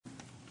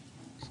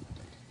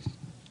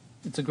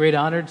It's a great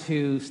honor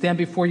to stand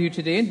before you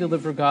today and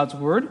deliver God's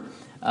word.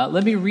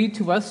 Let me read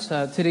to us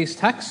today's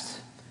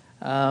text,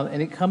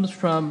 and it comes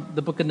from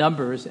the book of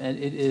Numbers, and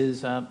it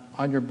is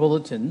on your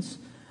bulletins,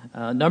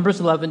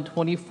 Numbers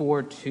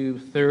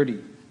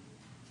 11:24-30.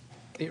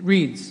 It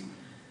reads,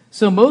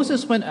 "So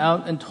Moses went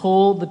out and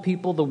told the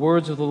people the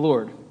words of the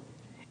Lord,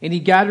 and he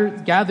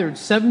gathered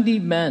 70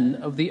 men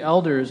of the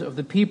elders of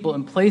the people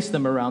and placed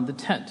them around the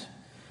tent.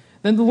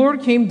 Then the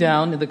Lord came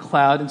down in the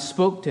cloud and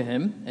spoke to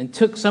him, and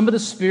took some of the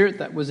spirit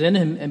that was in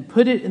him and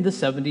put it in the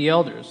 70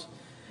 elders.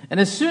 And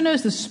as soon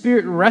as the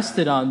spirit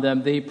rested on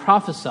them, they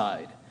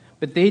prophesied,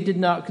 but they did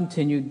not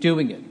continue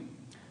doing it.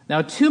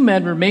 Now 2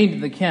 men remained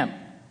in the camp,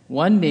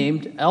 one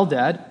named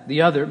Eldad,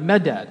 the other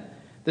Medad.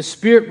 The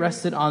spirit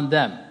rested on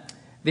them.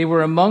 They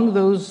were among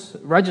those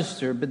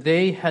registered, but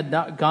they had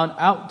not gone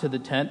out to the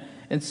tent,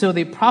 and so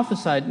they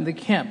prophesied in the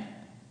camp.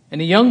 And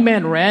a young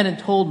man ran and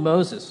told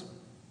Moses,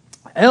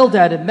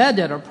 'Eldad and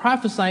Medad are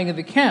prophesying in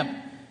the camp.'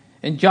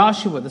 And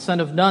Joshua, the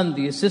son of Nun,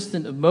 the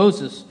assistant of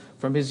Moses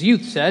from his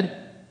youth, said,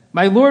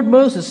 'My lord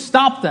Moses,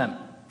 stop them.'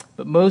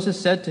 But Moses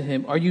said to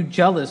him, 'Are you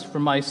jealous for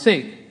my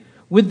sake?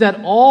 Would that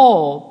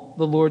all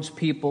the Lord's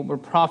people were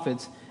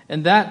prophets,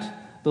 and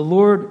that the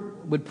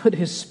Lord would put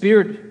his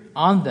spirit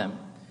on them.'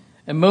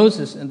 And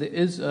Moses and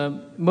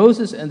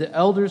the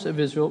elders of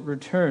Israel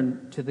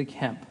returned to the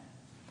camp."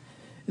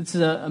 It's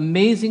an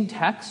amazing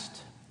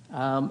text,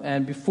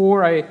 and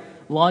before I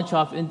launch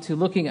off into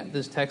looking at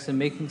this text and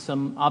making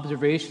some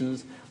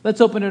observations,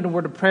 let's open it in a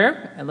word of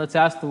prayer, and let's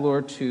ask the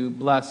Lord to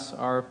bless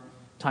our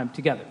time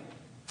together.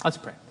 Let's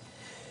pray.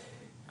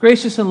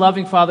 Gracious and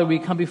loving Father, we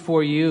come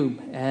before you,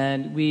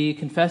 and we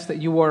confess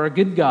that you are a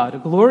good God, a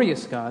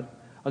glorious God,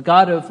 a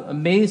God of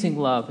amazing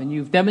love, and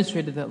you've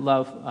demonstrated that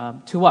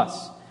love to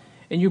us.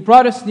 And you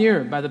brought us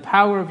near by the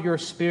power of your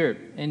Spirit,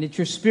 and it's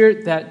your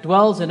Spirit that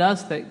dwells in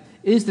us that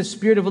is the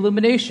Spirit of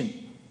illumination.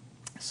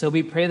 So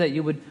we pray that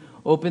you would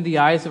open the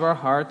eyes of our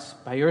hearts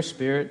by your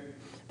Spirit,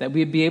 that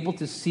we'd be able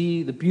to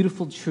see the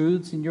beautiful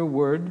truths in your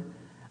word,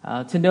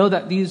 to know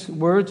that these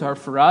words are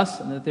for us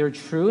and that they're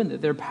true and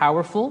that they're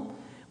powerful.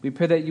 We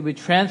pray that you would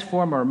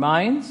transform our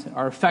minds,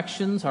 our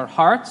affections, our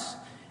hearts,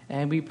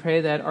 and we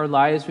pray that our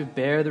lives would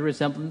bear the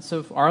resemblance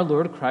of our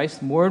Lord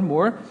Christ more and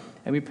more,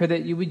 and we pray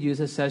that you would use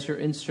us as your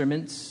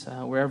instruments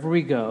wherever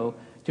we go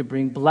to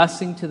bring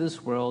blessing to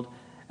this world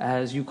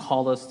as you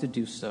call us to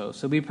do so.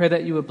 So we pray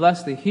that you would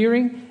bless the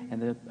hearing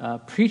and the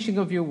preaching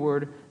of your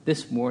word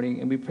this morning,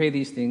 and we pray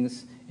these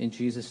things in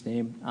Jesus'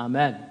 name.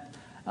 Amen.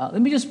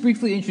 Let me just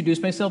briefly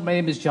introduce myself. My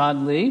name is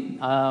John Lee.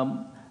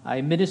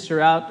 I minister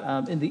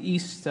out in the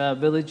East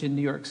Village in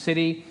New York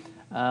City.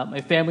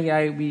 My family and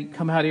I, we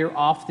come out here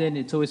often.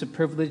 It's always a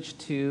privilege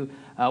to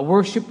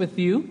worship with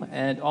you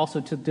and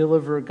also to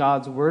deliver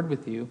God's word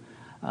with you.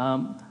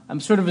 I'm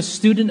sort of a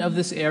student of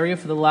this area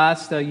for the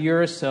last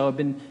year or so. I've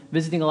been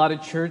visiting a lot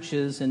of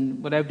churches,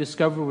 and what I've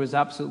discovered was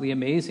absolutely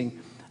amazing.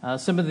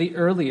 Some of the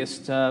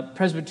earliest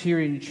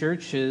Presbyterian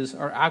churches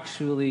are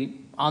actually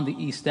on the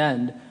East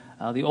End.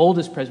 The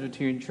oldest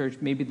Presbyterian church,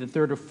 maybe the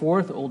 3rd or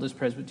 4th oldest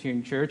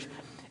Presbyterian church,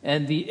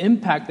 and the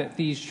impact that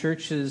these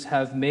churches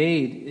have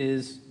made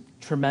is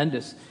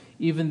tremendous.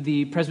 Even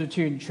the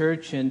Presbyterian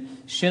Church in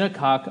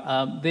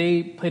Shinnecock,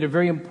 they played a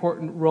very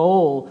important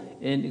role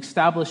in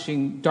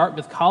establishing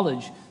Dartmouth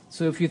College.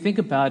 So if you think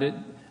about it,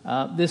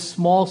 this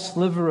small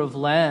sliver of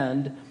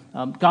land,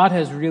 God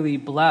has really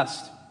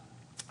blessed.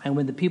 And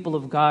when the people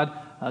of God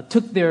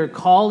took their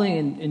calling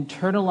and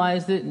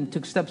internalized it and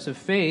took steps of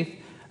faith,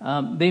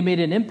 they made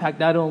an impact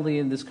not only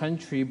in this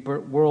country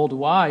but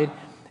worldwide.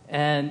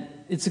 And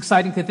it's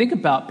exciting to think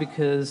about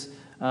because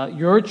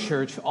your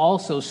church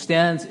also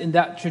stands in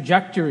that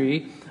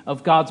trajectory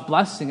of God's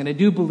blessing. And I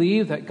do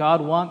believe that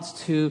God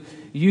wants to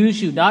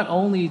use you not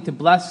only to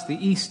bless the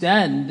East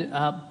End,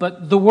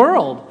 but the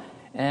world.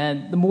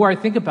 And the more I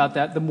think about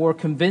that, the more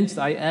convinced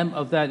I am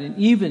of that. And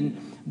even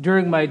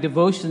during my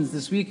devotions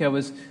this week, I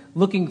was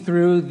looking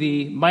through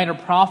the minor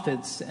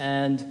prophets,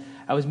 and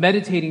I was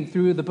meditating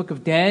through the book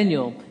of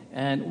Daniel.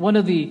 And one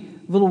of the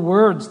little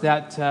words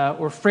that,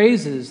 or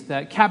phrases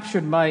that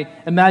captured my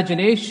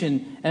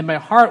imagination and my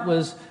heart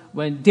was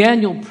when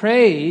Daniel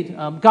prayed,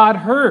 God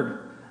heard.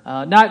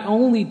 Not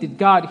only did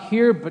God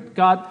hear, but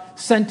God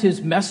sent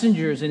his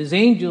messengers and his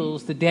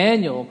angels to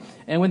Daniel.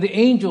 And when the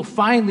angel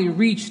finally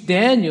reached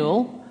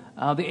Daniel,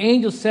 the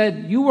angel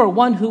said, "You are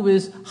one who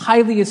is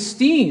highly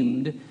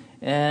esteemed."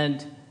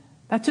 And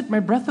that took my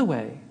breath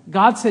away.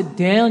 God said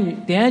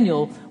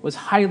Daniel was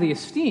highly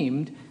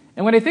esteemed.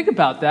 And when I think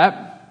about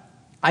that,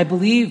 I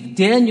believe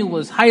Daniel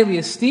was highly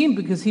esteemed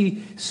because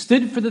he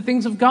stood for the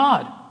things of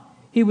God.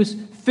 He was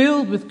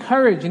filled with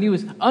courage, and he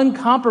was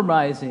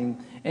uncompromising,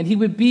 and he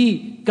would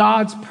be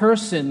God's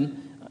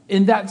person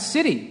in that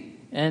city.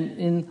 And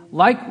in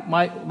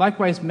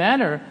likewise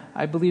manner,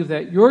 I believe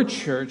that your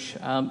church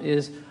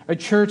is a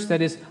church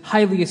that is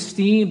highly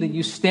esteemed, and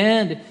you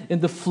stand in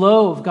the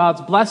flow of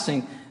God's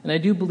blessing. And I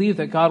do believe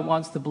that God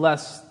wants to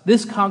bless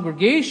this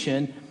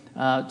congregation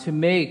to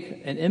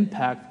make an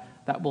impact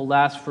that will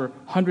last for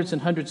hundreds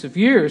and hundreds of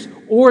years,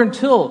 or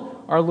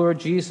until our Lord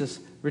Jesus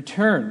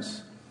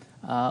returns.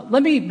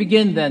 Let me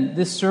begin then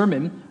this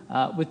sermon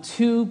with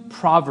two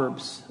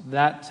proverbs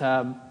that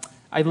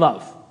I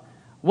love.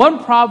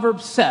 One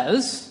proverb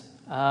says,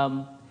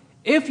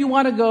 if you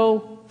want to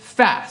go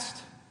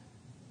fast,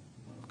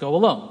 go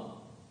alone.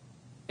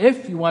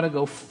 If you want to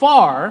go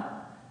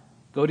far,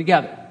 go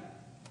together.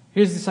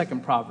 Here's the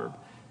second proverb.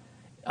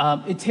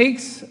 It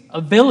takes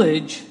a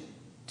village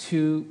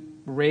to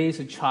raise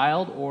a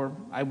child, or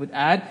I would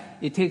add,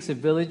 it takes a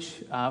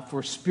village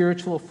for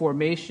spiritual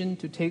formation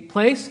to take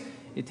place.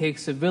 It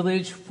takes a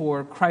village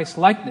for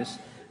Christ-likeness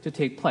to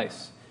take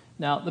place.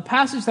 Now, the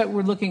passage that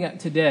we're looking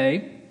at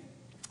today,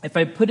 if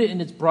I put it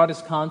in its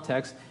broadest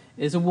context,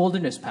 is a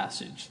wilderness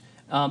passage.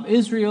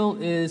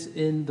 Israel is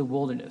in the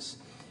wilderness.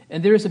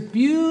 And there is a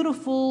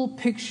beautiful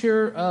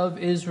picture of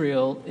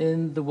Israel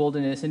in the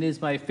wilderness, and it is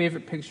my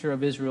favorite picture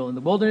of Israel in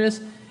the wilderness,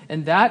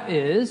 and that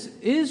is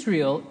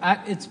Israel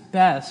at its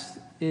best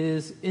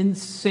is in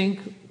sync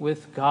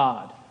with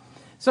God.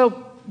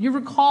 So you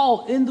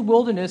recall in the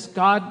wilderness,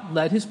 God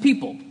led his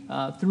people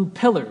through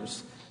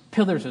pillars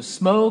of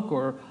smoke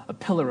or a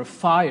pillar of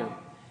fire.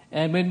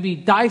 And when we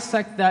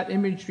dissect that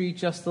imagery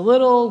just a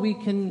little, we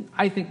can,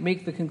 I think,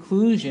 make the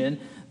conclusion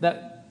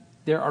that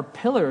there are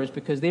pillars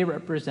because they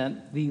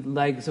represent the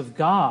legs of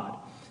God.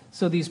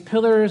 So these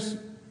pillars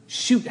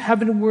shoot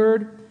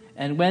heavenward,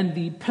 and when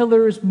the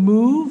pillars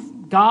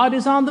move, God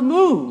is on the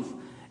move.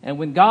 And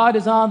when God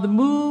is on the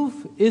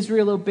move,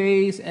 Israel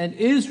obeys, and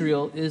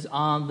Israel is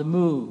on the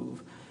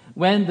move.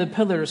 When the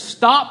pillars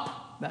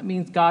stop, that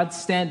means God's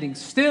standing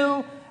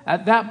still.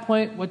 At that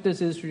point, what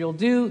does Israel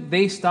do?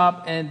 They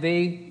stop and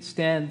they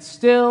stand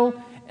still.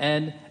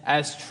 And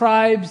as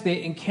tribes,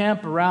 they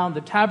encamp around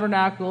the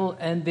tabernacle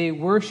and they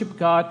worship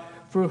God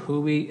for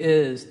who he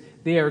is.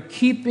 They are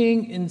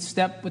keeping in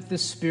step with the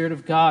Spirit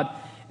of God.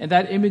 And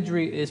that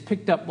imagery is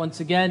picked up once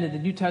again in the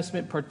New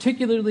Testament,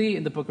 particularly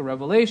in the book of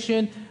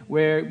Revelation,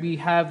 where we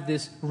have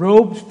this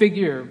robed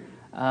figure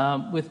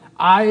with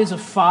eyes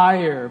of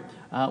fire,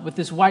 with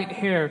this white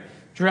hair,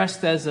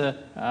 dressed as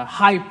a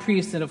high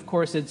priest. And of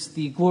course, it's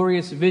the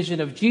glorious vision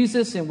of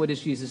Jesus. And what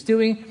is Jesus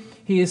doing?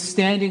 He is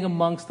standing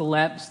amongst the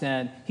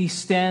lampstand. He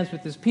stands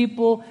with his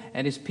people,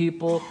 and his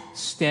people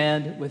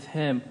stand with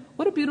him.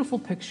 What a beautiful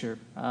picture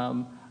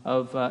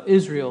of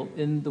Israel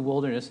in the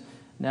wilderness.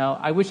 Now,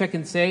 I wish I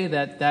can say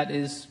that that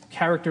is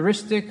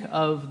characteristic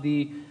of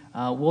the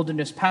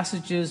wilderness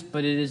passages,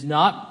 but it is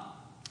not.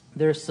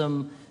 There's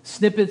some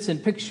snippets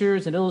and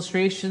pictures and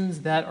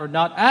illustrations that are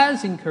not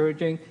as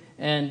encouraging,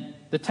 and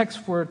the text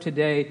for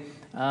today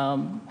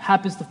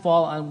happens to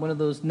fall on one of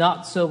those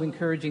not so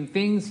encouraging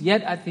things,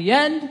 yet at the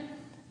end,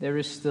 there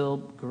is still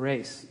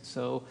grace.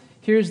 So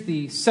here's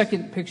the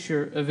second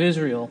picture of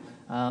Israel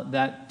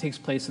that takes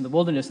place in the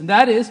wilderness, and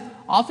that is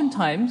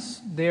oftentimes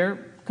they're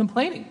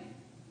complaining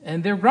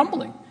and they're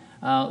grumbling.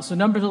 So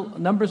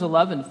Numbers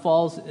 11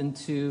 falls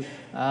into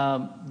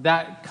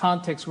that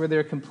context where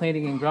they're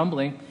complaining and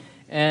grumbling.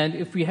 And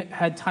if we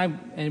had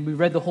time and we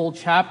read the whole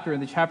chapter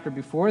and the chapter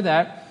before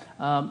that,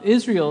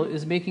 Israel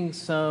is making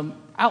some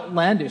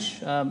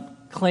outlandish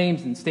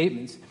claims and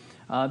statements.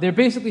 They're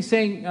basically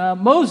saying,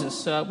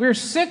 Moses, we're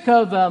sick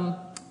of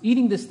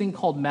eating this thing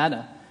called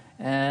manna,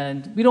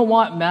 and we don't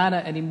want manna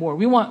anymore.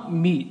 We want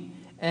meat.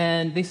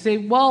 And they say,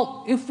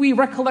 well, if we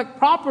recollect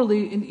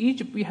properly, in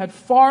Egypt we had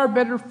far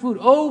better food.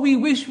 Oh, we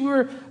wish we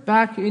were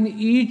back in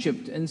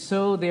Egypt. And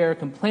so they are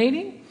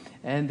complaining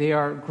and they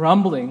are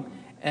grumbling.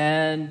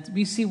 And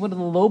we see one of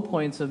the low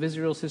points of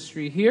Israel's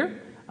history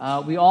here.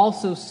 We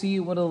also see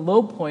one of the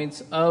low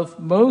points of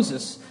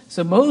Moses.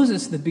 So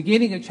Moses, in the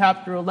beginning of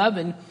chapter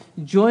 11,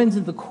 joins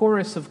in the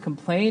chorus of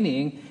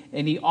complaining,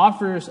 and he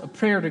offers a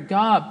prayer to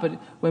God.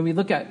 But when we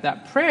look at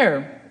that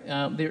prayer,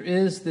 there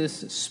is this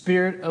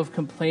spirit of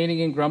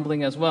complaining and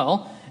grumbling as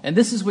well. And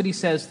this is what he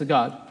says to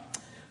God.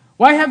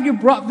 Why have you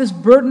brought this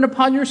burden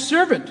upon your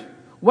servant?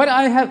 What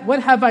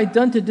have I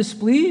done to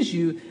displease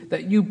you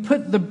that you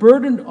put the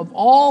burden of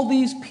all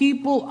these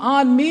people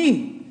on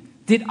me?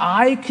 Did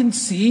I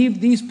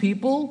conceive these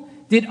people?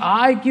 Did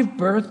I give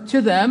birth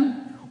to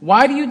them?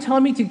 Why do you tell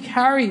me to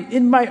carry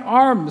in my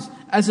arms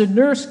as a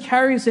nurse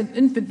carries an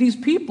infant these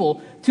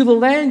people to the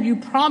land you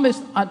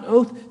promised on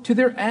oath to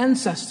their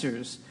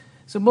ancestors?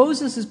 So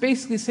Moses is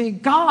basically saying,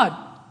 God,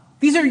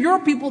 these are your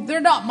people.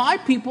 They're not my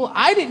people.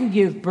 I didn't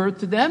give birth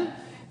to them.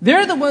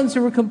 They're the ones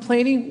who were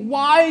complaining.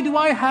 Why do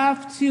I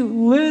have to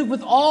live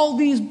with all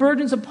these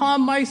burdens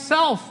upon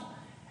myself?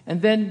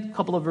 And then a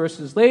couple of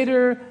verses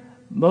later,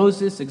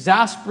 Moses,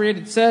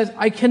 exasperated, says,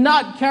 I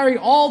cannot carry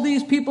all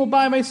these people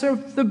by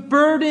myself. The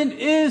burden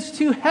is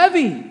too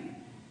heavy.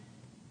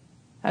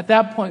 At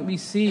that point, we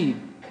see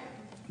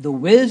the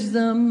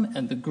wisdom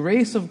and the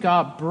grace of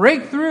God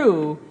break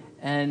through,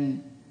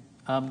 and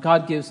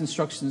God gives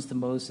instructions to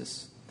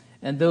Moses.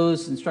 And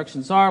those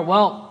instructions are,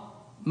 well,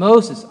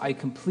 Moses, I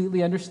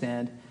completely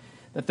understand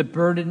that the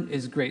burden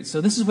is great. So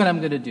this is what I'm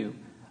going to do.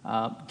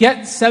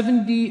 Get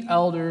 70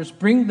 elders,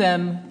 bring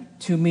them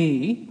to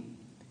me,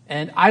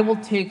 and I will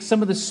take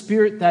some of the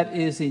spirit that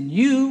is in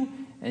you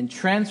and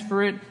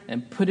transfer it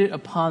and put it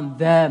upon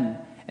them.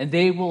 and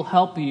they will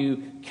help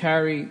you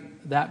carry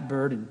that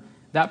burden.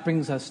 That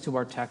brings us to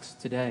our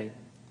text today.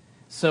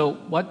 So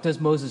what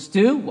does Moses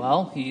do?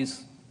 Well,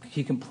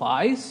 he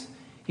complies.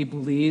 He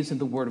believes in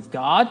the word of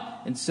God,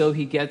 and so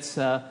he gets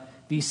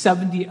these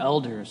 70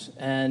 elders.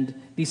 And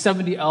these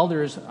 70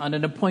 elders on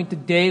an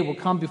appointed day will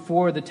come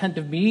before the tent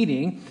of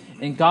meeting,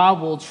 and God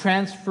will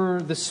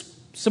transfer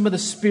some of the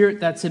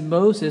spirit that's in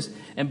Moses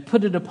and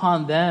put it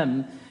upon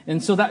them.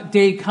 And so that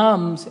day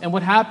comes, and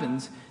what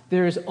happens?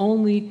 There's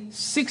only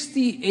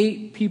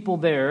 68 people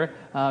there.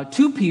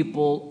 2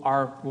 people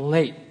are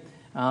late.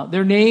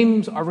 Their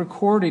names are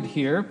recorded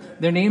here.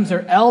 Their names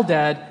are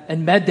Eldad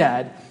and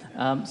Medad.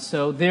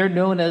 So they're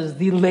known as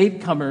the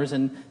latecomers,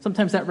 and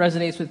sometimes that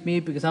resonates with me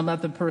because I'm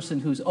not the person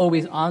who's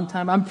always on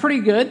time. I'm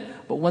pretty good,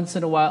 but once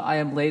in a while I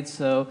am late,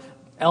 so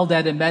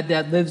Eldad and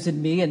Medad lives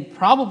in me, and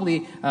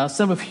probably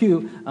some of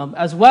you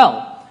as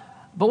well.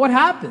 But what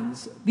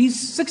happens? These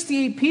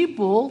 68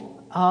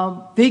 people,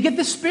 they get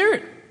the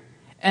Spirit.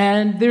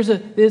 And there's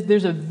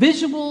a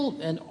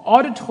visual and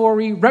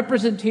auditory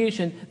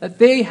representation that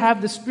they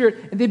have the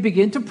Spirit, and they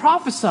begin to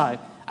prophesy.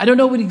 I don't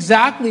know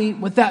exactly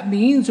what that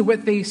means or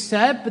what they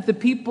said, but the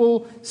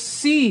people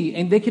see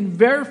and they can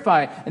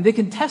verify and they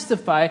can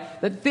testify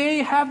that they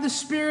have the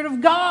Spirit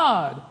of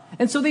God.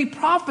 And so they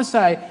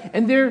prophesy,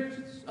 and they're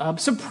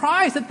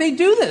surprised that they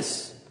do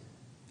this.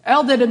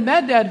 Eldad and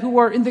Medad, who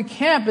are in the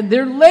camp and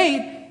they're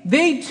late,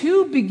 they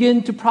too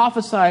begin to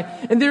prophesy.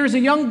 And there's a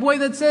young boy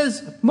that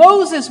says,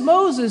 Moses,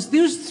 Moses,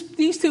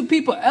 these 2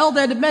 people,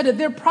 Eldad and Medad,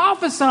 they're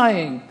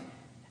prophesying.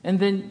 And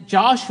then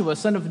Joshua,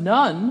 son of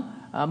Nun,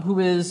 who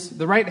is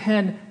the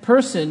right-hand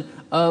person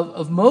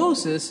of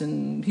Moses,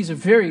 and he's a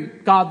very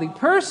godly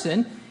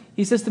person,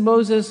 he says to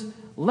Moses,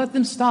 let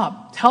them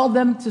stop. Tell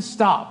them to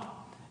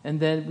stop. And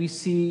then we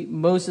see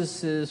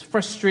Moses'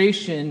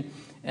 frustration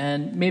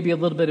and maybe a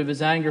little bit of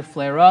his anger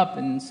flare up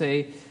and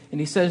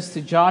he says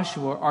to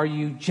Joshua, are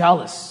you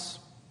jealous?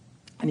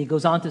 And he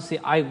goes on to say,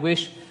 I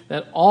wish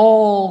that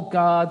all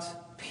God's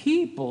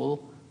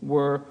people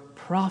were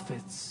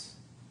prophets.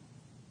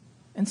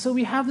 And so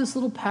we have this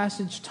little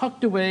passage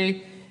tucked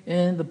away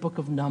in the book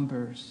of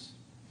Numbers.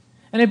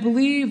 And I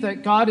believe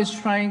that God is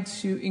trying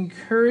to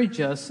encourage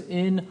us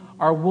in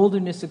our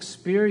wilderness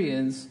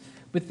experience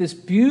with this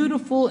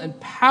beautiful and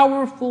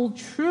powerful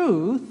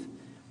truth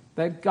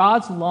that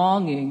God's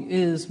longing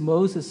is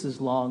Moses'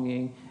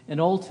 longing,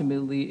 and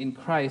ultimately in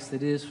Christ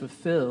it is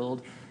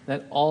fulfilled,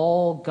 that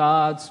all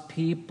God's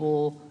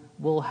people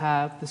will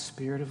have the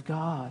Spirit of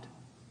God.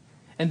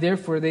 And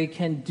therefore they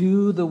can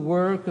do the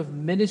work of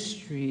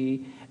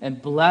ministry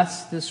and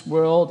bless this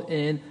world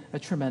in a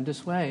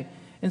tremendous way.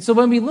 And so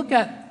when we look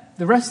at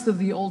the rest of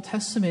the Old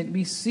Testament,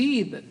 we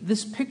see that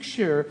this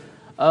picture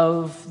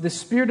of the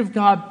Spirit of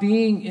God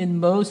being in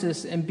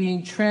Moses and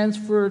being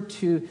transferred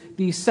to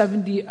these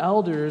 70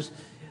 elders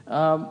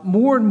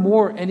more and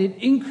more, and it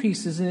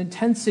increases in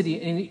intensity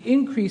and it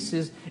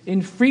increases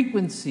in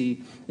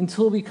frequency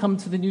until we come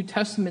to the New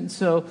Testament.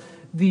 So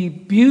the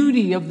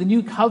beauty of the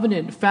new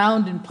covenant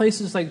found in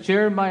places like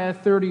Jeremiah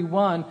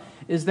 31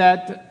 is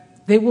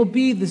that there will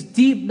be this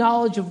deep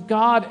knowledge of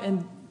God,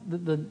 and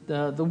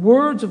the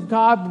words of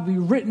God will be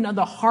written on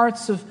the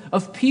hearts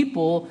of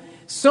people,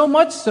 so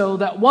much so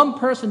that one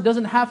person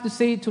doesn't have to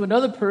say to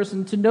another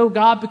person to know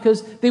God,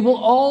 because they will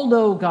all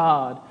know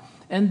God.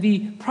 And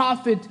the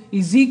prophet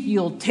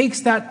Ezekiel takes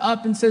that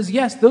up and says,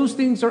 yes, those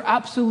things are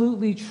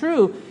absolutely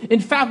true.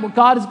 In fact, what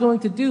God is going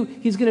to do,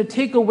 he's going to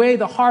take away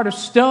the heart of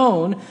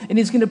stone and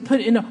he's going to put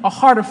in a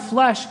heart of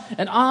flesh.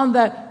 And on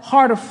that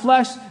heart of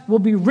flesh will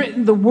be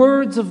written the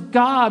words of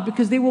God,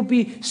 because they will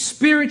be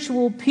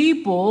spiritual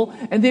people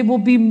and they will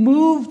be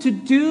moved to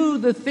do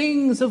the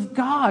things of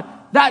God.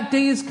 That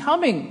day is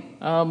coming,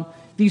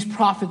 these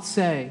prophets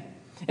say.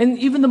 And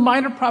even the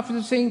minor prophets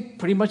are saying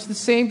pretty much the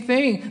same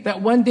thing,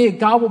 that one day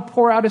God will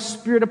pour out his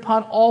Spirit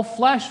upon all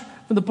flesh,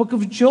 from the book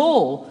of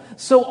Joel.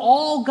 So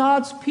all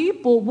God's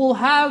people will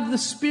have the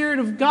Spirit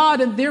of God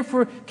and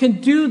therefore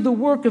can do the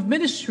work of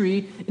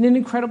ministry in an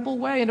incredible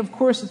way. And of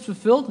course, it's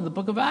fulfilled in the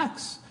book of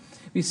Acts.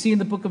 We see in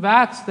the book of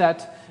Acts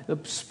that the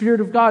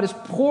Spirit of God is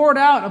poured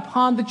out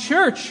upon the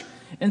church.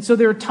 And so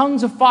there are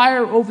tongues of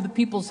fire over the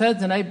people's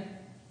heads. And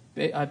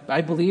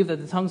I believe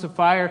that the tongues of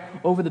fire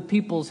over the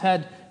people's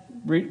head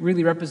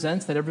really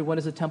represents that everyone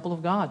is a temple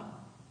of God.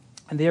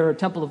 And they are a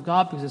temple of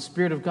God because the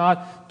Spirit of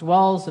God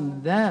dwells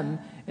in them.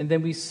 And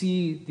then we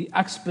see the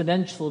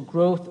exponential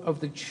growth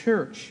of the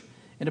church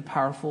in a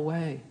powerful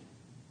way.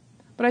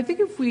 But I think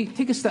if we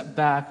take a step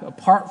back,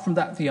 apart from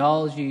that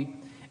theology,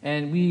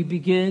 and we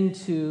begin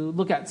to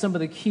look at some of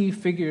the key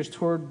figures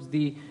towards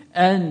the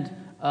end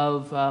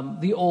of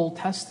the Old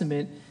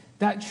Testament,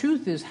 that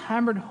truth is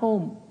hammered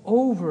home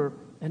over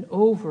and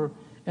over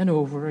and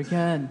over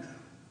again.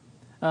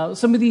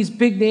 Some of these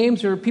big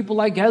names are people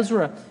like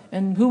Ezra.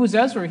 And who was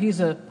Ezra? He's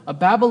a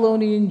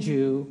Babylonian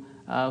Jew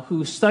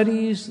who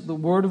studies the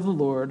word of the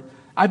Lord.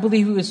 I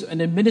believe he was an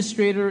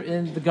administrator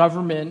in the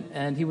government,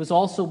 and he was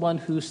also one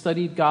who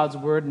studied God's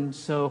word, and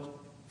so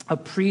a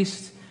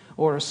priest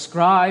or a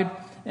scribe.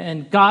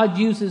 And God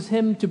uses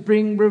him to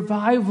bring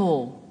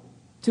revival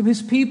to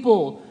his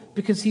people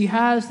because he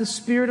has the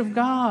Spirit of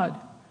God.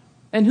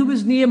 And who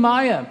is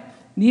Nehemiah?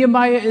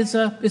 Nehemiah is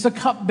a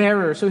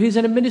cupbearer, so he's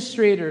an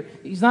administrator.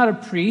 He's not a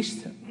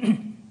priest.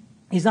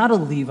 He's not a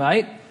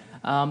Levite.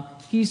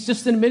 He's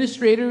just an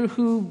administrator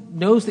who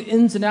knows the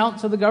ins and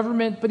outs of the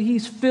government, but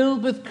he's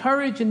filled with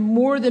courage, and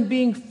more than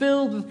being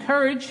filled with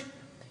courage,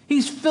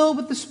 he's filled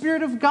with the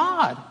Spirit of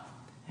God.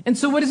 And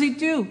so what does he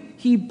do?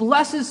 He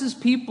blesses his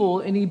people,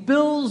 and he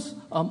builds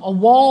a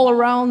wall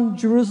around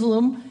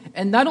Jerusalem.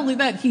 And not only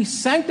that, he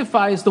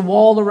sanctifies the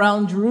wall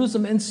around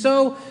Jerusalem. And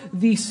so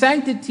the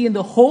sanctity and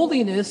the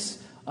holiness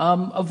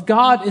of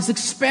God is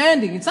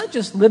expanding. It's not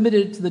just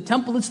limited to the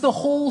temple, it's the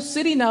whole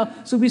city now.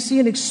 So we see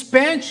an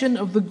expansion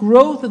of the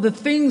growth of the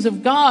things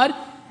of God.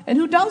 And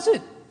who does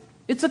it?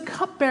 It's a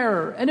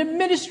cupbearer, an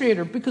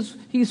administrator, because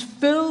he's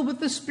filled with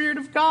the Spirit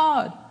of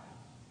God.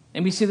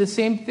 And we see the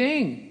same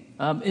thing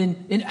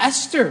in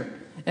Esther.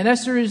 And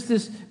Esther is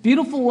this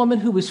beautiful woman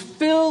who was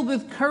filled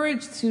with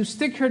courage to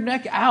stick her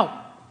neck out.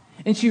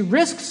 And she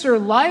risks her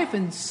life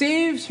and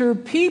saves her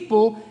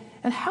people.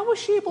 And how was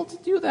she able to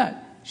do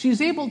that?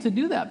 She's able to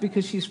do that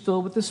because she's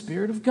filled with the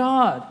Spirit of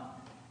God.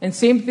 And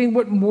same thing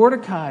with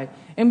Mordecai.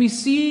 And we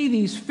see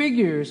these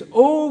figures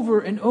over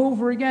and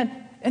over again.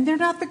 And they're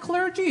not the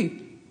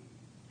clergy.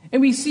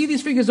 And we see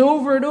these figures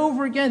over and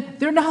over again.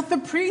 They're not the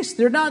priests.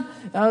 They're not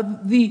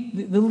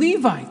the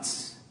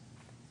Levites.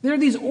 They're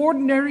these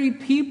ordinary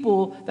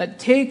people that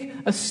take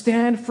a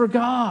stand for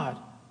God.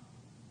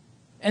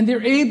 And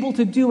they're able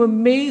to do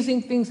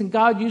amazing things, and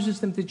God uses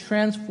them to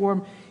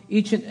transform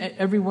each and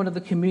every one of the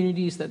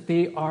communities that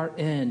they are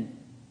in.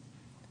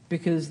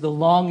 Because the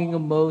longing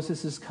of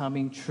Moses is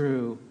coming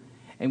true.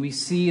 And we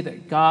see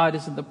that God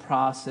is in the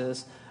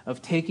process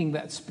of taking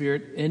that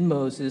Spirit in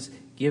Moses,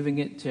 giving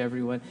it to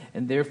everyone.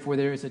 And therefore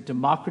there is a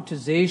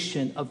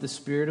democratization of the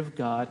Spirit of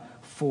God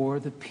for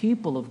the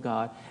people of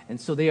God. And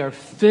so they are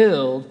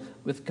filled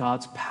with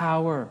God's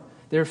power.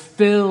 They're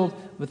filled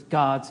with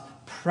God's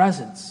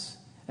presence.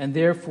 And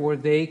therefore,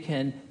 they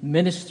can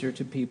minister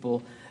to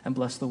people and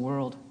bless the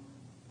world.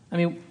 I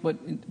mean, what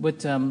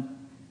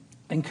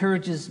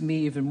encourages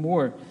me even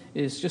more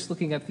is just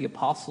looking at the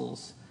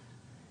apostles.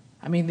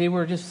 I mean, they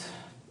were just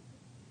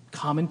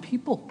common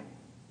people.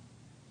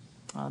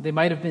 They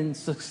might have been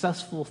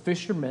successful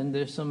fishermen.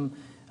 There's some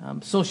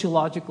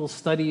sociological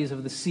studies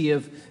of the Sea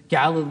of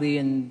Galilee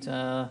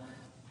and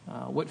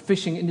what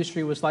fishing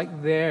industry was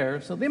like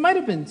there. So they might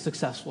have been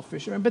successful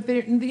fishermen, but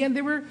in the end,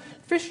 they were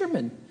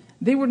fishermen.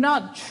 They were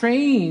not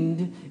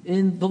trained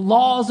in the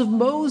laws of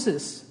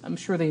Moses. I'm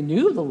sure they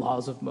knew the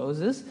laws of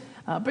Moses,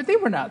 but they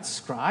were not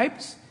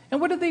scribes.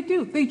 And what did they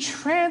do? They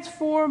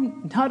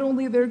transformed not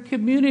only their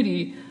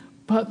community,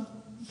 but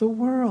the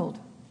world.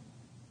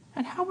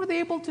 And how were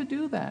they able to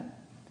do that?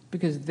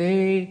 Because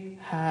they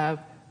have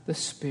the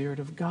Spirit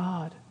of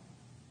God.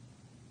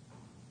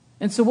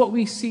 And so what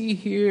we see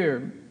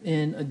here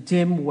in a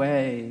dim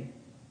way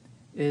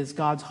is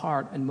God's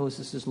heart and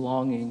Moses'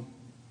 longing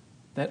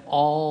that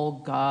all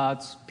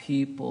God's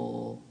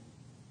people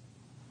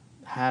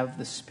have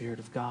the Spirit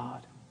of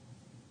God.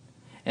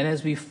 And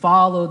as we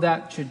follow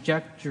that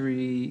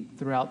trajectory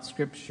throughout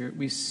Scripture,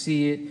 we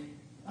see it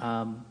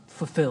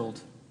fulfilled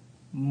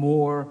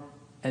more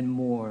and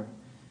more.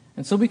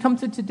 And so we come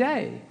to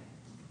today.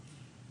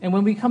 And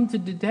when we come to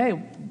today,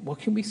 what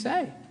can we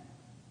say?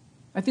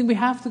 I think we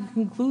have to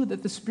conclude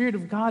that the Spirit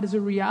of God is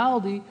a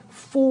reality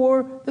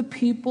for the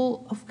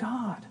people of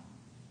God.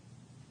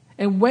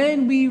 And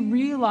when we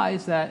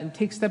realize that and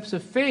take steps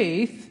of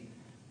faith,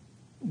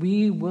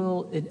 we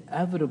will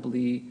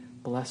inevitably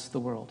bless the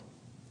world.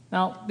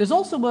 Now, there's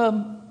also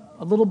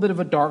a little bit of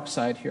a dark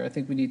side here I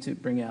think we need to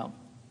bring out.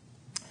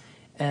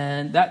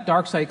 And that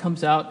dark side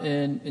comes out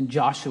in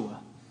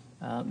Joshua.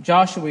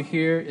 Joshua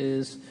here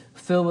is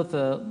filled with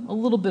a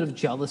little bit of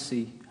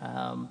jealousy.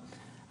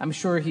 I'm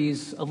sure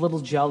he's a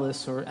little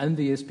jealous or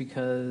envious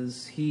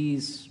because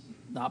he's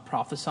not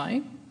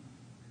prophesying.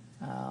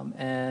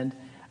 And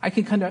I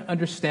can kind of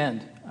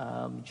understand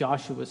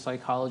Joshua's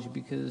psychology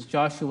because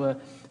Joshua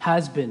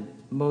has been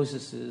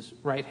Moses'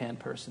 right-hand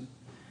person.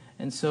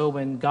 And so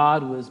when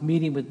God was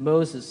meeting with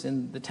Moses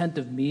in the tent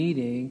of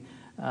meeting,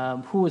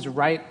 who was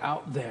right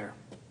out there?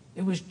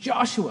 It was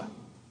Joshua.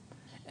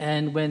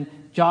 And when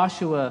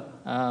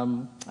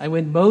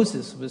when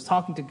Moses was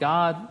talking to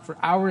God for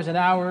hours and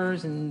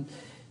hours, and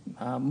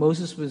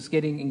Moses was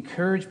getting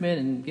encouragement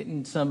and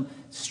getting some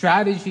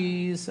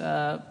strategies,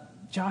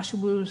 Joshua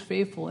was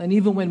faithful. And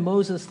even when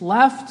Moses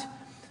left,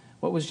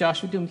 what was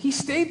Joshua doing? He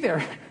stayed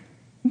there.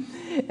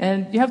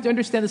 And you have to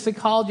understand the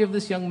psychology of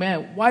this young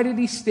man. Why did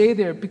he stay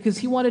there? Because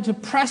he wanted to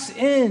press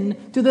in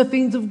to the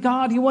things of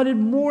God. He wanted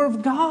more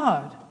of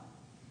God.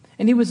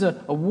 And he was a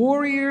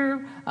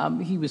warrior.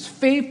 He was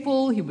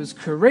faithful. He was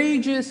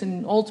courageous.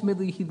 And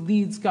ultimately, he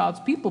leads God's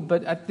people.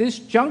 But at this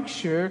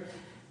juncture,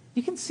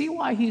 you can see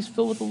why he's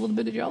filled with a little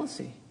bit of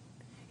jealousy.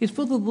 He's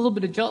filled with a little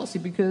bit of jealousy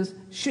because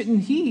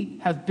shouldn't he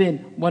have been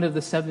one of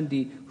the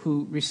 70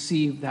 who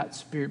received that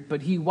Spirit?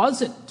 But he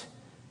wasn't.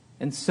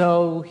 And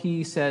so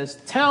he says,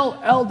 tell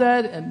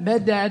Eldad and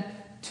Medad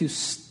to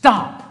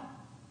stop.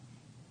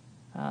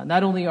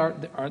 Not only are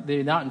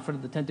they not in front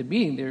of the tent of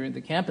meeting, they're in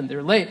the camp and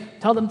they're late.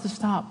 Tell them to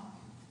stop.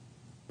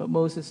 But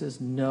Moses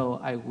says, no,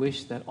 I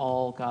wish that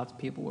all God's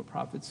people were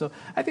prophets. So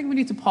I think we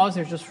need to pause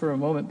there just for a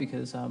moment,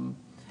 because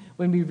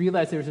when we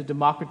realize there's a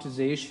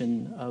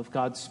democratization of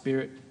God's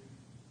Spirit,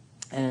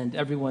 and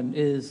everyone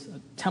is a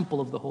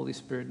temple of the Holy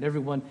Spirit, and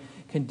everyone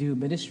can do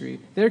ministry,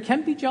 there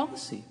can be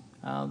jealousy.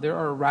 There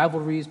are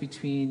rivalries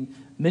between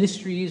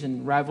ministries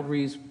and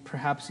rivalries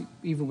perhaps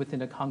even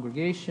within a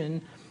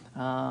congregation,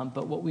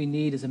 but what we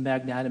need is a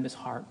magnanimous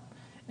heart.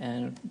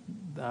 And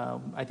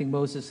I think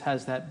Moses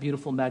has that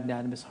beautiful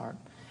magnanimous heart.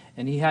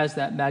 And he has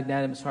that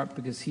magnanimous heart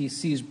because he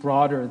sees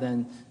broader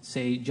than,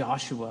 say,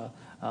 Joshua,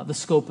 the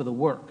scope of the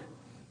work.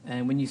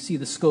 And when you see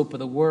the scope of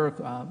the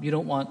work, you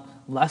don't want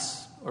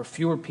less or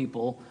fewer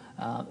people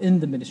in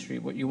the ministry.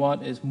 What you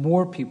want is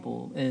more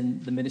people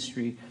in the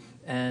ministry.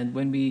 And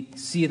when we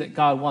see that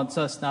God wants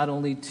us not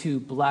only to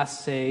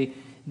bless, say,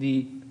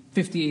 the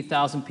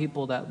 58,000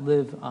 people that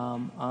live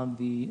on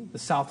the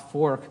South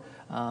Fork,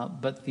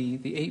 but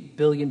the 8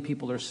 billion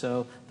people or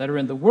so that are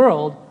in the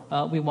world,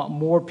 we want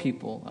more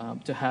people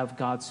to have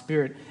God's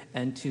Spirit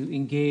and to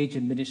engage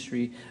in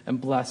ministry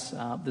and bless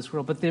this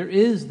world. But there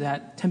is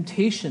that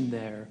temptation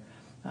there,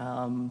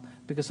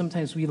 because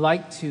sometimes we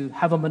like to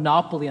have a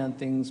monopoly on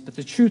things, but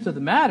the truth of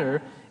the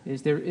matter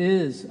is there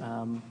is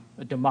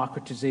a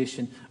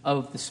democratization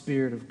of the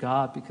Spirit of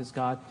God, because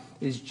God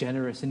is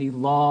generous and he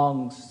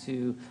longs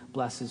to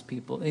bless his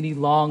people, and he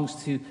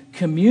longs to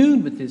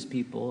commune with his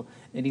people,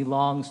 and he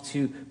longs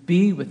to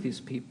be with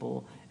his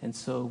people. And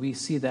so we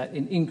see that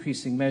in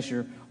increasing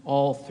measure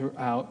all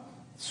throughout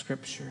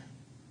Scripture.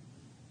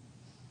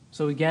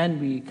 So again,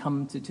 we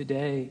come to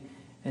today,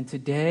 and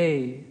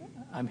today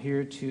I'm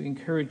here to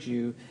encourage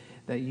you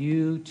that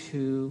you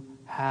too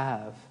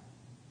have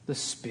the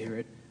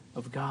Spirit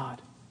of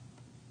God.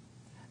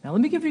 Now,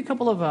 let me give you a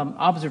couple of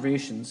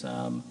observations,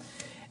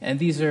 and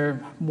these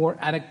are more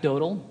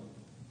anecdotal.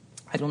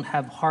 I don't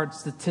have hard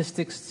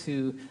statistics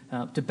to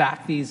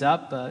back these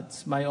up, but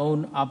it's my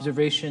own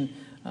observation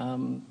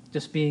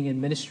just being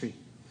in ministry.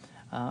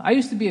 I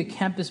used to be a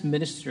campus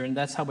minister, and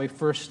that's how I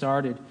first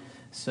started.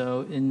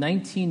 So in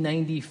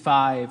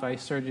 1995, I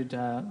started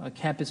a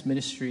campus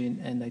ministry,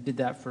 and I did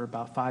that for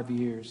about 5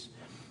 years.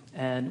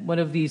 And one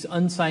of these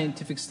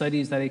unscientific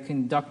studies that I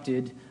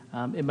conducted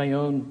in my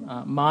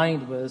own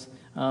mind was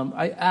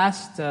I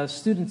asked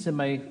students in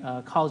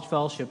my college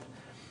fellowship,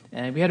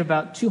 and we had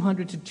about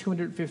 200 to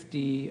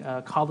 250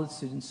 college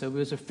students, so it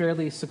was a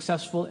fairly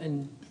successful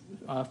and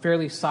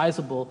fairly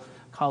sizable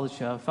college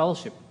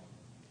fellowship.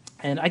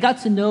 And I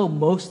got to know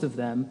most of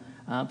them,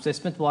 because I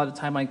spent a lot of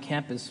time on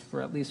campus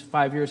for at least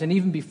 5 years, and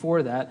even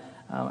before that,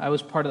 I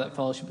was part of that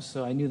fellowship,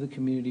 so I knew the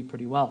community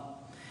pretty well.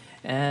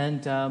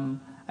 And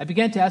I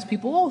began to ask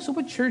people, so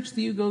what church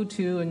do you go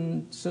to?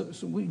 And so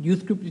what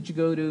youth group did you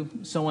go to?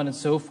 So on and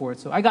so forth.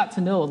 So I got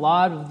to know a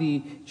lot of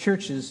the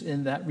churches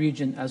in that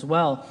region as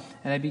well,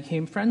 and I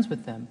became friends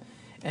with them.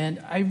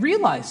 And I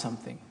realized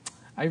something.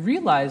 I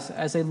realized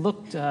as I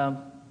looked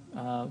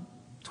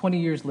 20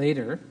 years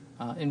later,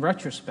 in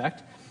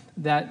retrospect,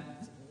 that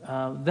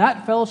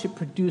that fellowship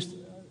produced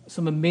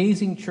some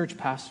amazing church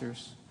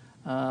pastors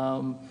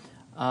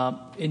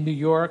in New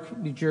York,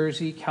 New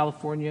Jersey,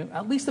 California,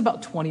 at least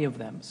about 20 of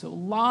them. So a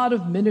lot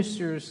of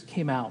ministers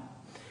came out.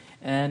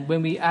 And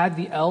when we add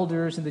the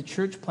elders and the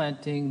church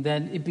planting,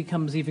 then it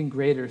becomes even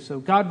greater. So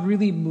God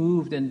really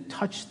moved and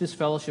touched this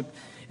fellowship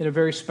in a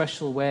very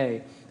special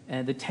way.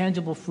 And the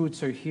tangible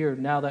fruits are here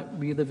now that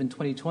we live in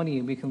 2020,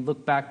 and we can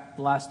look back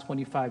the last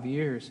 25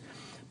 years.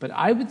 But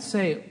I would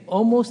say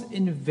almost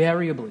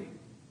invariably,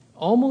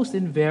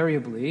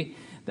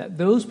 that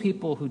those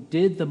people who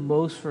did the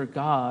most for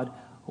God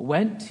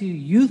went to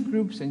youth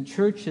groups and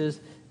churches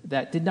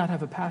that did not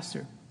have a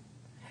pastor.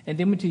 And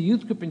they went to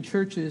youth group and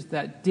churches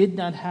that did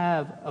not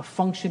have a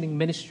functioning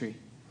ministry.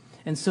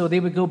 And so they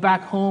would go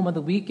back home on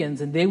the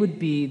weekends, and they would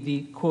be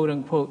the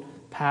quote-unquote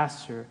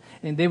pastor.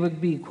 And they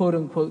would be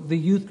quote-unquote the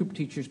youth group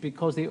teachers,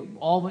 because they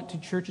all went to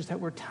churches that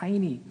were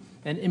tiny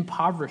and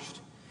impoverished.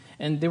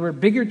 And there were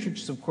bigger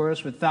churches, of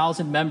course, with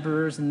 1,000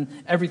 members, and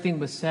everything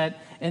was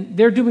set. And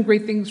they're doing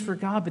great things for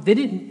God, but they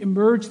didn't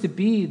emerge to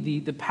be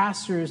the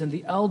pastors and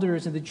the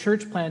elders and the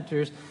church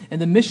planters and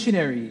the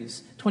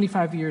missionaries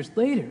 25 years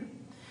later.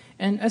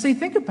 And as I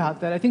think about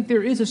that, I think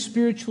there is a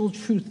spiritual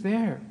truth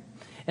there.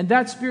 And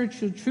that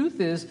spiritual truth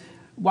is,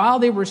 while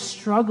they were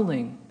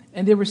struggling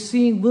and they were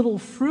seeing little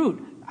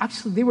fruit,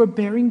 actually they were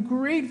bearing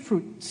great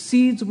fruit.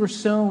 Seeds were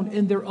sown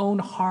in their own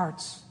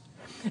hearts.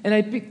 And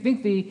I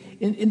think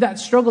in that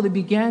struggle, they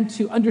began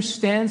to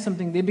understand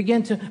something. They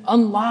began to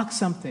unlock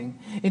something.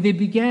 And they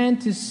began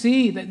to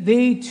see that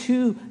they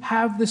too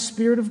have the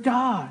Spirit of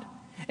God.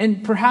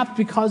 And perhaps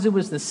because it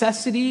was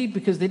necessity,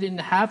 because they didn't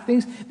have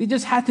things, they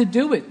just had to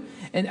do it.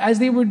 And as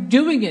they were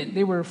doing it,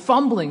 they were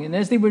fumbling. And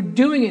as they were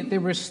doing it, they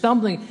were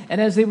stumbling. And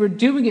as they were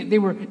doing it, they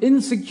were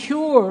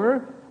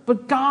insecure.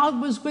 But God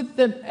was with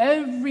them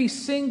every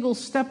single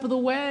step of the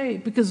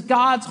way, because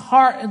God's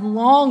heart and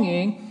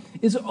longing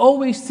is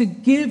always to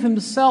give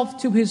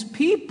himself to his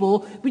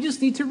people. We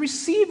just need to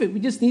receive it. We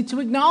just need to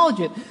acknowledge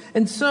it.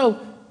 And so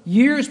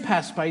years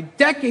pass by,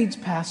 decades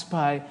pass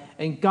by,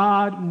 and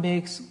God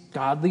makes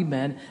godly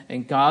men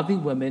and godly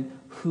women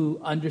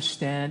who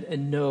understand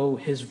and know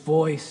his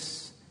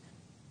voice.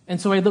 And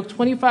so I look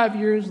 25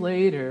 years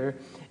later,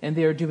 and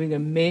they are doing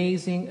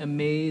amazing,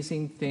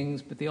 amazing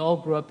things, but they all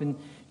grew up in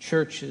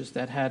churches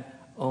that had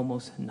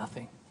almost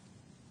nothing.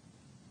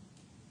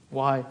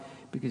 Why?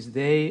 Because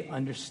they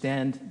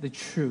understand the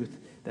truth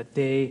that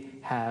they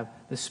have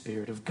the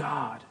Spirit of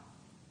God.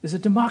 There's a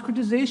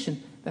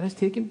democratization that has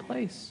taken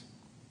place.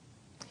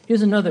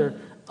 Here's another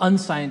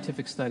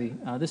unscientific study.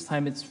 This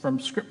time it's from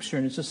Scripture,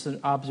 and it's just an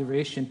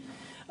observation.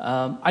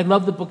 I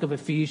love the book of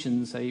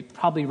Ephesians. I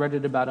probably read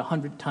it about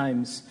 100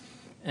 times.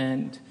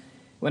 And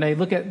when I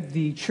look at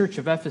the church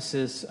of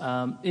Ephesus,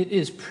 it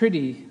is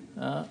pretty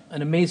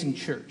an amazing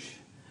church.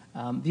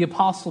 The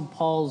Apostle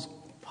Paul's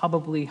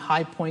probably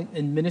high point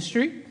in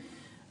ministry.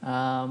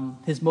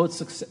 His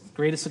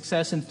greatest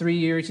success in 3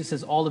 years, he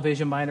says, all of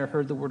Asia Minor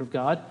heard the word of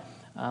God.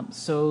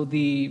 So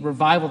the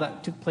revival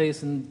that took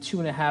place in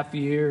 2.5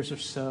 years or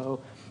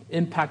so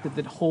impacted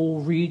that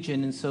whole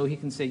region. And so he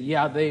can say,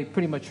 yeah, they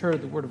pretty much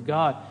heard the word of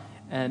God.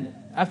 And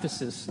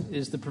Ephesus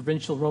is the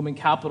provincial Roman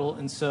capital.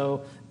 And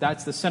so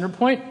that's the center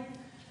point.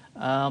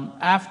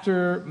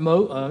 After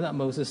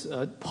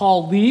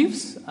Paul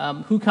leaves,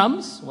 who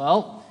comes?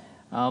 Well,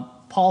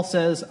 Paul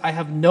says, I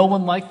have no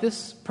one like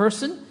this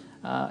person.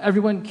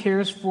 Everyone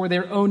cares for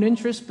their own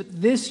interests,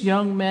 but this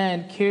young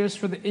man cares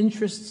for the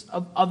interests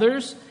of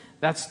others.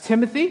 That's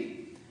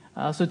Timothy.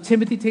 So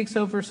Timothy takes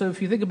over. So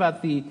if you think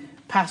about the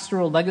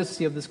pastoral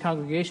legacy of this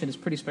congregation, it's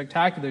pretty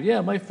spectacular. Yeah,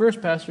 my first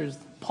pastor is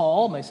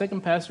Paul. My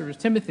second pastor is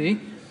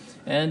Timothy.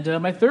 And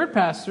my third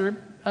pastor,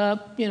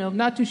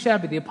 not too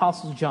shabby, the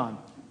Apostle John.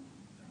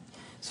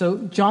 So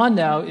John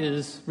now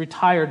is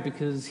retired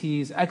because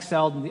he's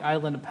exiled in the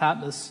island of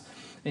Patmos,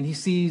 and he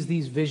sees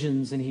these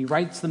visions, and he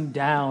writes them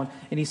down,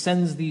 and he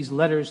sends these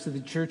letters to the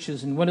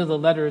churches. And one of the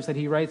letters that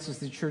he writes is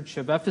the church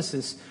of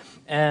Ephesus.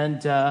 And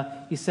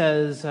he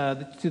says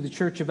to the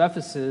church of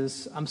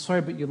Ephesus, I'm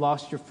sorry, but you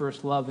lost your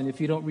first love. And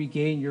if you don't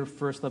regain your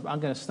first love, I'm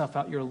going to snuff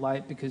out your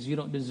light because you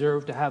don't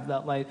deserve to have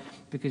that light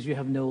because you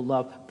have no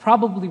love.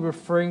 Probably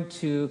referring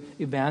to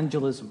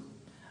evangelism.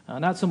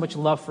 Not so much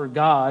love for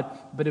God,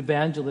 but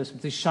evangelism,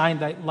 to shine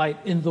that light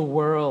in the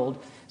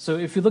world. So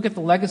if you look at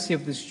the legacy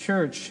of this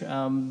church,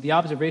 the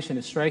observation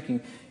is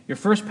striking. Your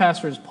first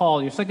pastor is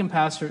Paul. Your second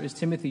pastor is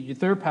Timothy. Your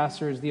third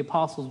pastor is the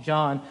Apostle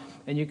John.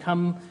 And you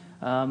come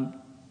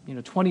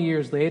 20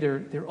 years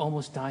later, they're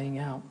almost dying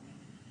out.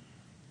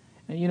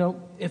 And,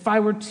 if I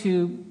were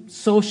to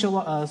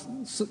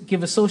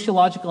give a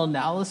sociological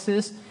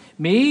analysis,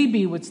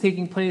 maybe what's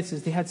taking place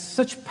is they had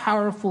such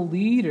powerful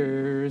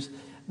leaders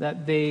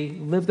that they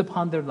lived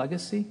upon their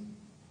legacy,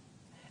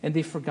 and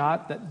they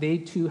forgot that they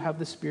too have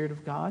the Spirit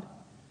of God.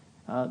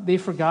 They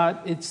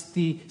forgot it's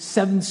the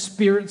 7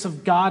 spirits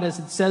of God, as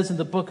it says in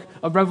the book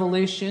of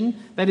Revelation,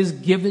 that is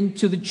given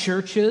to the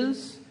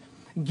churches,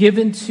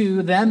 given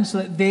to them so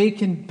that they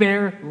can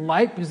bear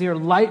light, because they are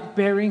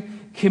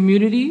light-bearing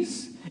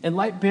communities and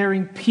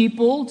light-bearing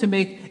people to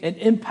make an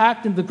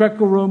impact in the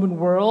Greco-Roman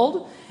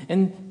world.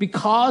 And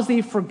because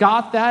they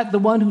forgot that, the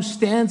one who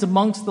stands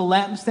amongst the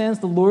lampstands,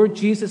 the Lord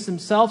Jesus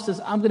himself,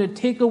 says, I'm going to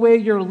take away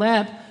your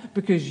lamp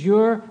because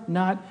you're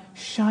not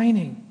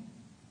shining.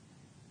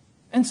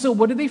 And so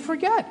what did they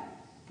forget?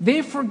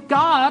 They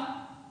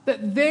forgot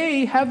that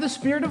they have the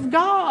Spirit of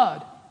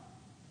God.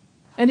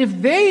 And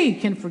if they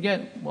can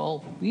forget,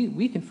 well,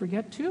 we can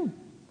forget too.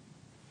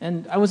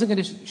 And I wasn't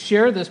going to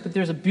share this, but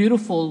there's a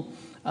beautiful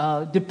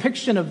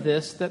depiction of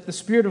this, that the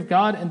Spirit of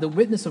God and the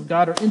witness of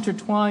God are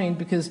intertwined,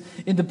 because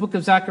in the book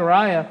of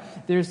Zechariah,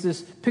 there's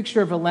this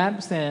picture of a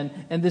lampstand,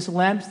 and this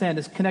lampstand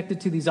is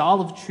connected to these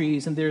olive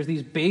trees, and there's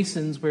these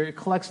basins where it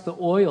collects the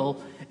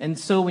oil. And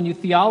so when you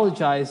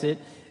theologize it,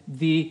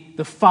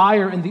 the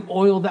fire and the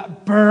oil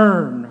that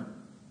burn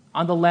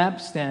on the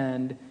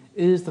lampstand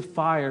is the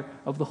fire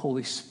of the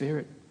Holy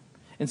Spirit.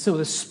 And so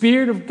the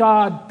Spirit of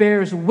God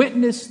bears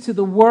witness to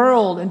the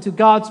world and to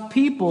God's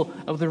people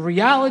of the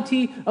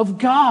reality of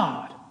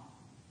God.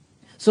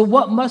 So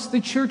what must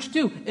the church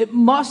do? It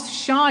must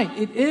shine.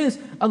 It is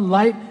a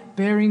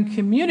light-bearing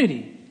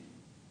community.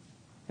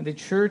 And the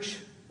church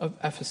of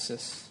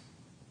Ephesus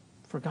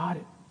forgot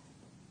it.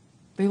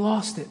 They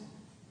lost it.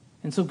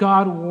 And so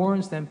God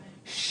warns them,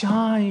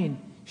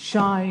 shine,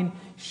 shine,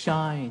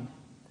 shine.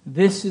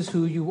 This is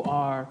who you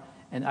are.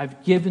 And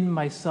I've given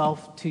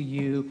myself to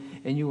you,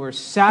 and you are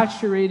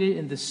saturated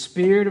in the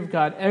Spirit of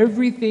God.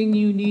 Everything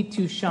you need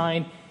to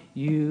shine,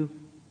 you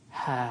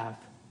have.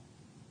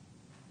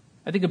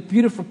 I think a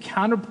beautiful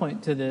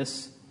counterpoint to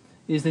this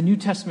is the New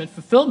Testament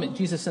fulfillment.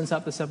 Jesus sends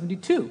out the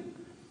 72.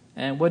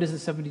 And what does the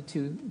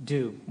 72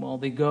 do? Well,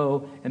 they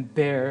go and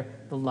bear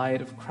the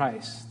light of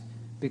Christ,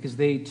 because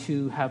they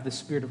too have the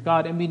Spirit of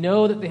God. And we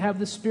know that they have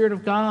the Spirit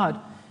of God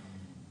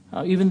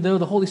even though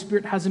the Holy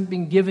Spirit hasn't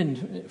been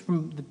given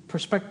from the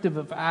perspective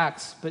of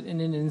Acts, but in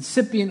an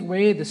incipient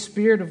way, the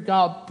Spirit of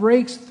God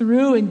breaks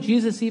through, and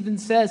Jesus even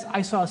says,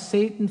 I saw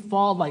Satan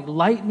fall like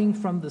lightning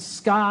from the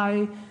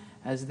sky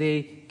as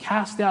they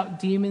cast out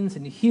demons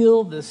and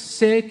heal the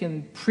sick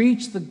and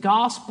preach the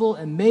gospel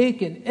and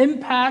make an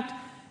impact.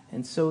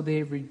 And so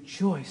they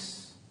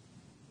rejoice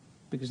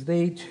because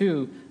they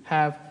too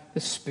have the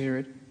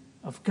Spirit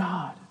of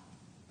God.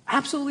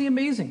 Absolutely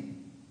amazing.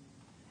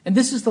 And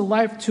this is the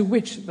life to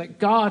which that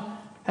God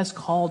has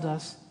called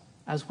us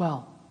as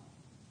well.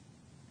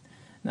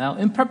 Now,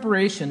 in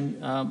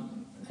preparation,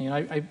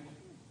 I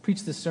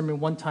preached this sermon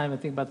one time, I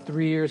think about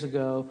 3 years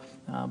ago,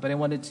 but I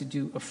wanted to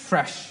do a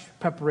fresh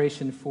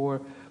preparation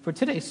for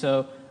today.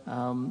 So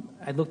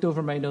I looked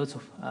over my notes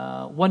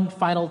one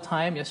final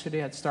time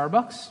yesterday at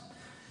Starbucks,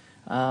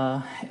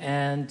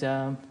 and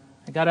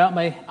I got out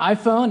my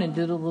iPhone and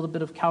did a little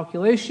bit of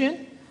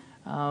calculation.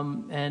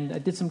 And I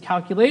did some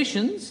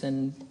calculations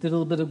and did a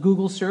little bit of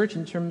Google search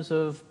in terms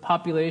of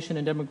population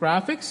and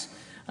demographics.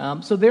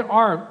 So there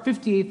are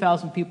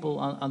 58,000 people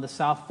on the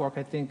South Fork,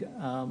 I think,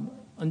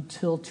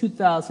 until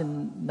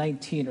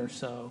 2019 or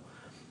so.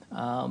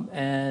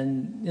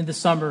 And in the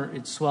summer,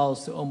 it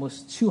swells to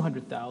almost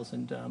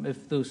 200,000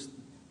 if those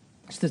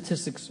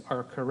statistics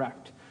are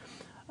correct.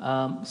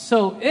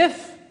 So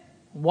if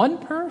one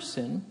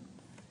person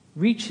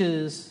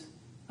reaches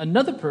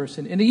another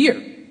person in a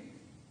year,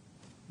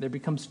 there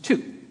becomes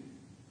 2.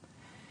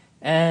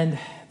 And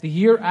the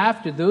year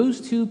after those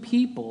 2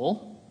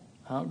 people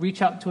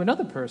reach out to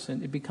another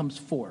person, it becomes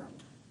 4.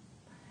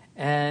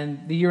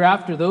 And the year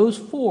after those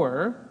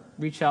 4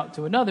 reach out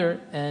to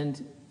another,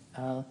 and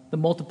the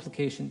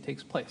multiplication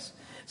takes place.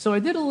 So I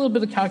did a little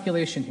bit of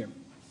calculation here.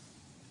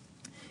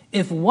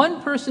 If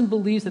one person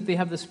believes that they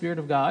have the Spirit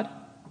of God,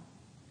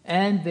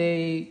 and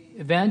they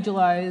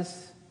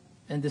evangelize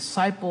and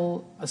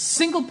disciple a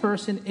single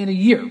person in a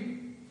year,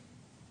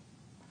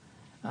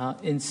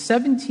 in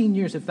 17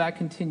 years, if that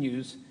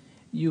continues,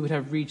 you would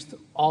have reached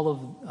all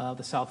of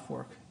the South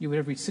Fork. You would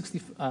have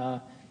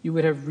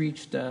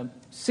reached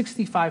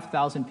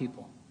 65,000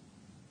 people.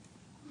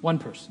 One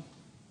person.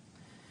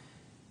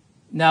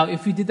 Now,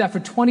 if you did that for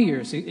 20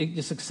 years, it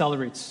just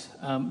accelerates.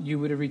 You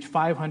would have reached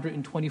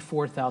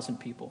 524,000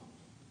 people.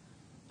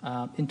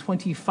 In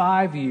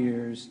 25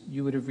 years,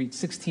 you would have reached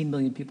 16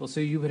 million people. So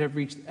you would have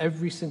reached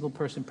every single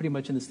person pretty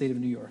much in the state of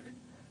New York,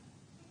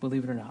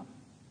 believe it or not.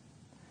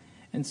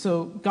 And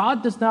so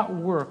God does not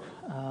work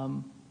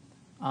on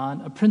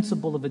a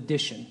principle of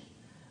addition.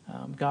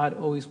 God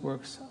always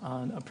works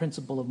on a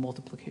principle of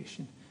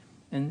multiplication.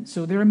 And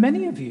so there are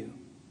many of you,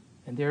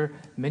 and there are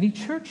many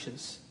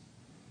churches.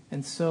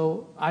 And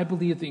so I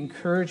believe the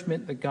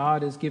encouragement that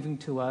God is giving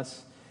to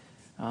us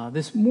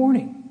this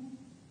morning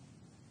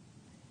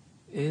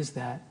is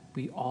that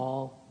we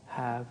all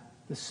have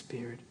the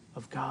Spirit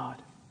of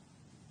God.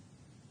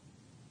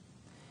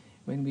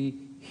 When we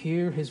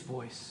hear His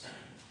voice,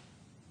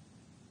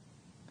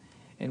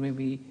 and when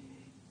we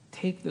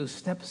take those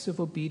steps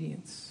of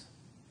obedience,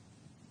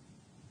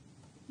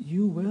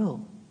 you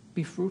will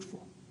be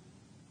fruitful.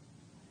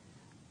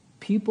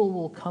 People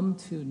will come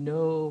to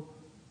know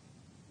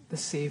the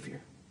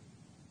Savior.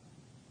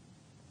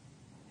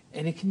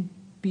 And it can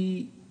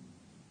be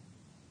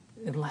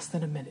in less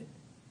than a minute.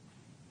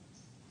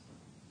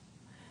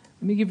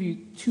 Let me give you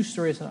 2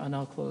 stories and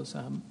I'll close.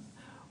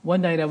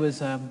 One night I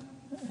was,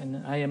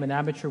 and I am an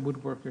amateur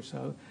woodworker,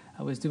 so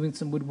I was doing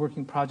some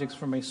woodworking projects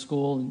for my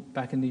school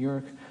back in New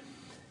York.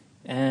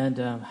 And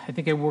I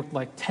think I worked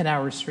like 10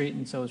 hours straight,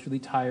 and so I was really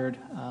tired.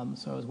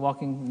 So I was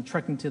walking and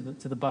trekking to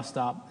the bus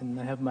stop, and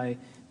I have my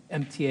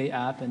MTA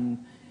app,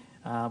 and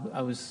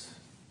I was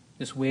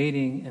just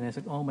waiting, and I was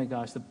like, oh my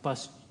gosh, the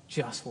bus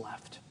just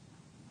left.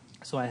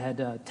 So I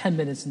had 10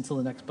 minutes until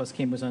the next bus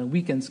came. It was on a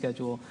weekend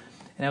schedule,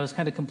 and I was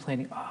kind of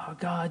complaining, oh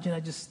God, I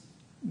just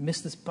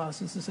missed this bus.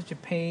 This is such a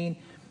pain.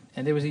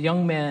 And there was a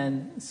young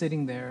man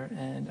sitting there,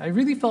 and I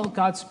really felt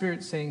God's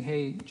Spirit saying,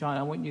 hey, John,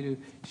 I want you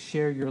to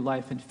share your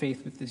life and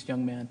faith with this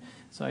young man.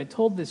 So I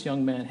told this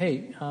young man,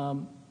 hey,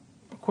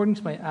 according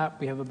to my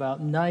app, we have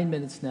about 9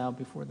 minutes now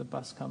before the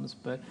bus comes,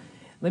 but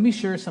let me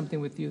share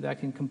something with you that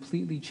can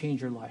completely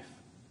change your life.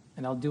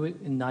 And I'll do it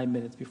in 9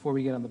 minutes before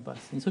we get on the bus.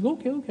 And he's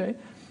like, okay.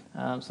 So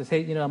I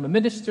say, I'm a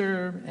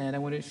minister, and I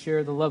want to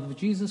share the love of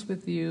Jesus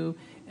with you.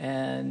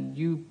 And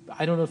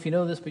I don't know if you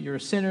know this, but you're a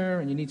sinner,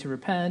 and you need to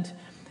repent.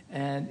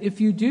 And if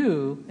you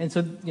do, and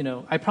so,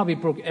 I probably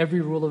broke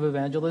every rule of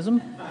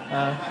evangelism.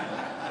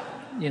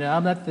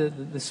 I'm not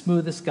the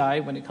smoothest guy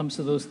when it comes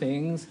to those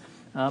things.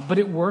 But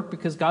it worked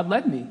because God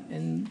led me.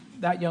 And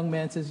that young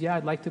man says, yeah,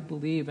 I'd like to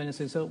believe. And I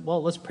say,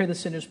 let's pray the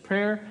sinner's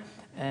prayer,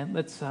 and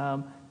let's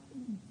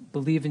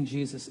believe in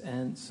Jesus.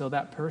 And so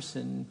that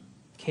person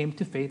came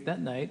to faith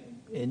that night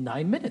in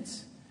 9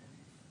 minutes.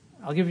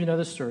 I'll give you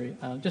another story.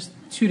 Just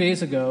 2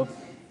 days ago,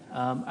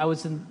 I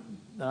was in,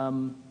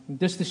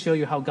 just to show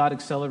you how God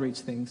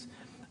accelerates things,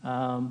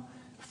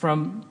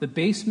 from the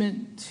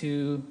basement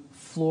to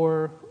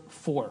floor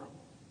 4.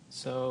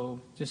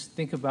 So just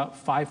think about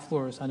 5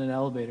 floors on an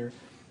elevator.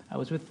 I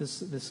was with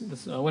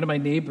this one of my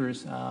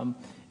neighbors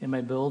in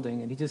my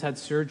building, and he just had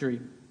surgery.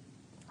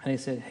 And I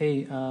said,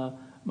 hey,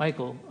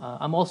 Michael,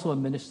 I'm also a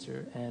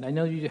minister, and I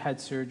know you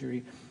had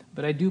surgery,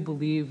 but I do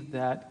believe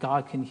that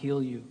God can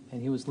heal you.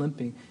 And he was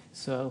limping.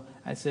 So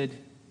I said,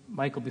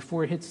 Michael,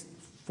 before it hits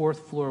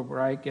fourth floor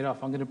where I get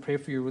off, I'm going to pray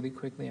for you really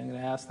quickly. I'm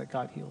going to ask that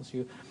God heals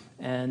you.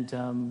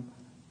 And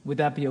would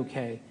that be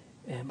okay?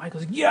 And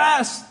Michael's like,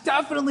 yes,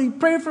 definitely,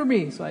 pray for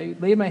me. So I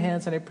laid my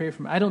hands and I prayed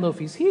for him. I don't know if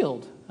he's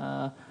healed,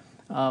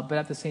 but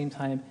at the same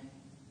time,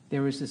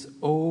 there was this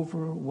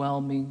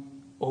overwhelming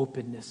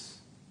openness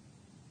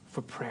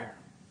for prayer.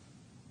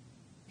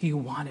 He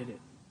wanted it.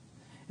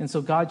 And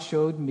so God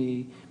showed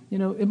me,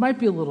 it might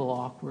be a little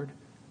awkward,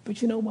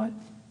 but you know what?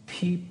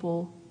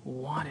 People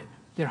want it.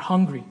 They're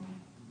hungry.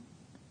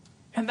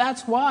 And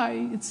that's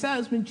why it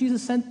says when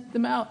Jesus sent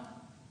them out,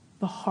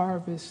 the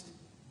harvest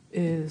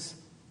is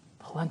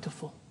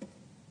plentiful.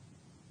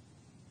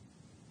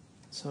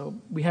 So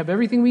we have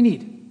everything we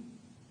need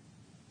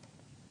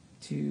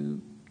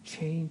to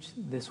change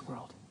this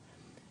world.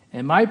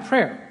 And my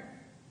prayer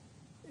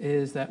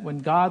is that when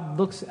God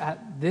looks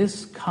at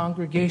this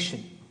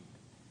congregation,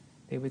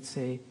 they would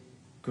say,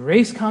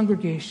 Grace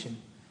Congregation,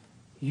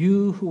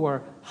 you who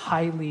are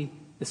highly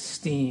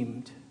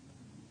esteemed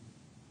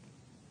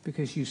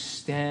because you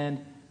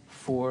stand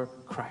for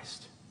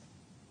Christ.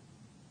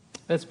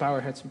 Let's bow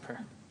our heads in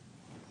prayer.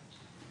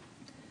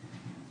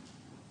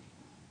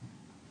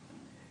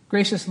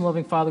 Gracious and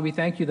loving Father, we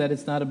thank you that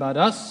it's not about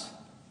us,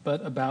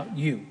 but about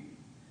you.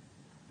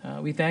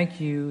 We thank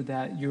you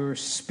that your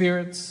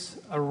Spirit's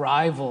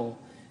arrival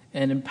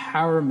and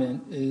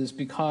empowerment is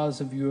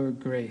because of your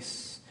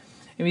grace.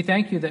 And we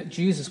thank you that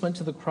Jesus went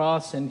to the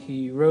cross and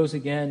he rose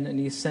again and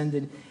he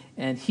ascended,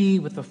 and he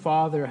with the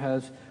Father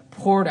has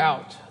poured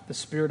out the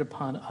Spirit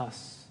upon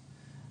us.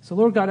 So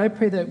Lord God, I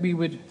pray that we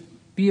would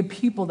be a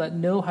people that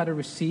know how to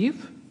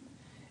receive,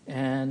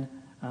 and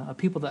a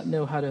people that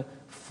know how to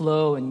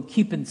flow and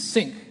keep in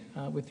sync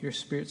with your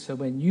Spirit. So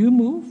when you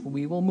move,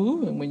 we will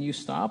move, and when you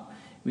stop,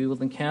 we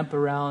will encamp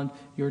around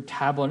your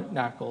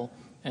tabernacle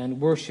and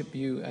worship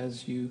you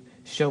as you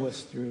show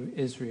us through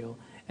Israel.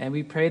 And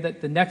we pray that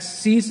the next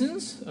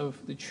seasons of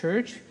the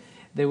church,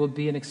 there will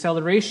be an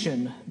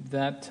acceleration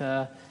that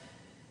the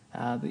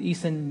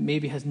East End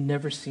maybe has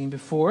never seen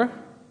before.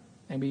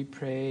 And we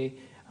pray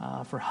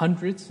for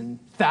hundreds and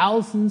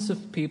thousands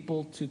of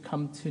people to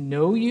come to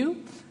know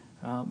you.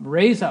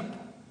 Raise up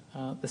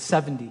the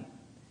 70,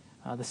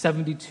 the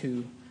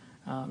 72.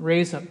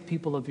 Raise up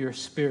people of your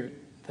Spirit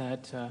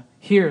that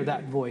hear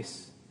that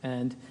voice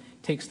and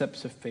take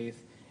steps of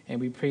faith.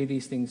 And we pray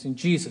these things in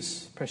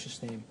Jesus'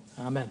 precious name.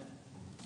 Amen.